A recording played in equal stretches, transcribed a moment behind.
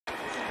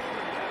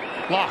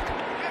Lock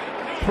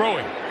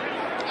throwing,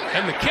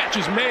 and the catch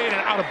is made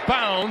and out of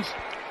bounds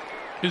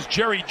is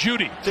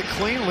Jeudy. Did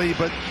cleanly,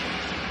 but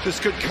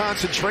just good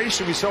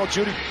concentration. We saw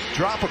Jeudy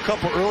drop a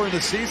couple earlier in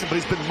the season, but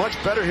he's been much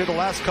better here the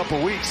last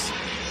couple weeks.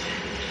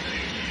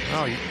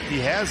 Oh, he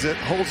has it,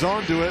 holds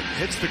on to it,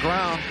 hits the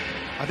ground.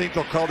 I think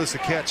they'll call this a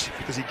catch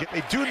because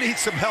they do need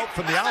some help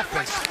from the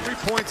offense. 3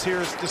 points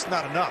here is just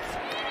not enough.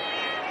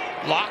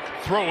 Lock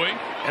throwing,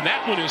 and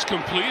that one is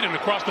complete and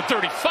across the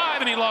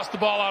 35, and he lost the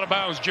ball out of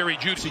bounds. Jeudy.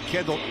 See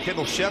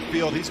Kendall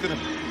Sheffield, he's going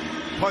to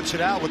punch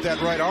it out with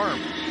that right arm.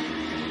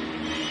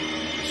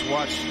 Just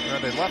watch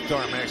the left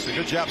arm, actually.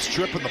 Good job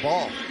stripping the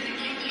ball.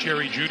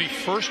 Jeudy,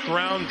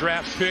 first-round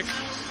draft pick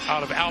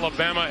out of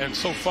Alabama, and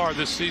so far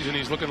this season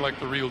he's looking like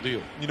the real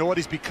deal. You know what?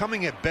 He's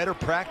becoming a better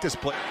practice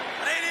player.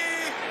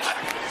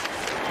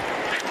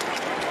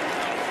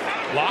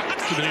 Lock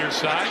to the near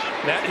side.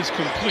 That is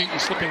complete,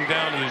 and slipping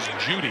down is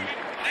Jeudy.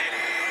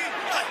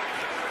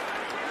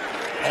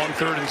 On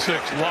 3rd and 6,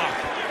 Lock.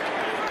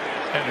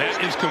 And that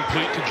is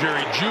complete to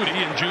Jeudy,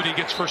 and Jeudy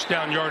gets first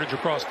down yardage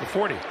across the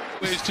 40.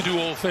 Ways to do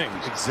all things.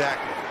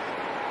 Exactly.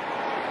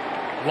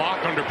 Lock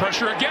under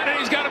pressure again, and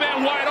he's got a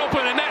man wide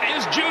open, and that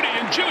is Jeudy,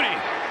 and Jeudy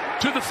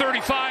to the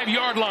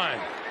 35-yard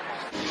line.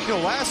 You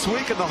know, last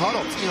week in the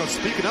huddle,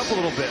 speaking up a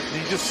little bit,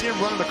 and you just see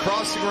him running the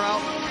crossing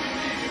route.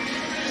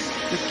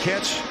 Good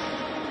catch.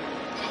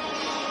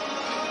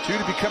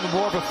 Jeudy becoming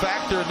more of a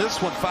factor in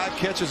this one. 5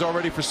 catches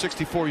already for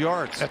 64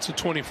 yards. That's a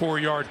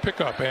 24-yard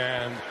pickup,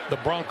 and the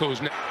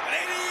Broncos.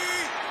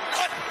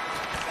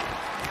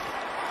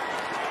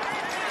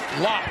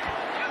 Lock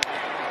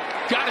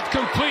got it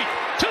complete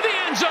to the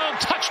end zone.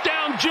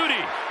 Touchdown,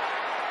 Jeudy.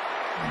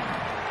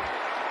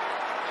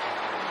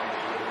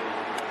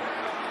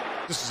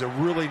 This is a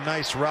really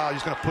nice route.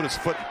 He's going to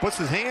puts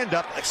his hand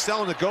up, like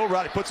selling the go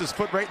route. He puts his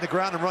foot right in the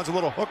ground and runs a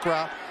little hook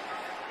route.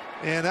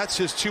 And that's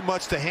just too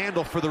much to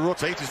handle for the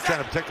rooks. Safety's trying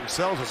to protect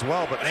themselves as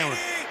well, but man, when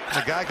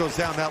the guy goes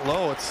down that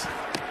low, it's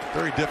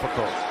very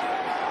difficult.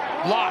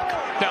 Lock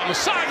down the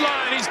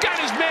sideline. He's got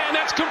his man.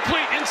 That's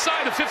complete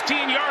inside the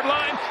 15-yard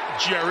line.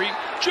 Jeudy.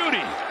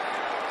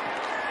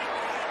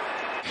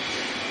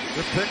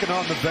 They're picking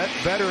on the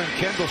veteran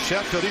Kendall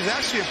Sheffield. He's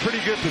actually in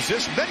pretty good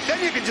position. Then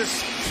you can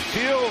just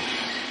feel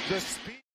the speed.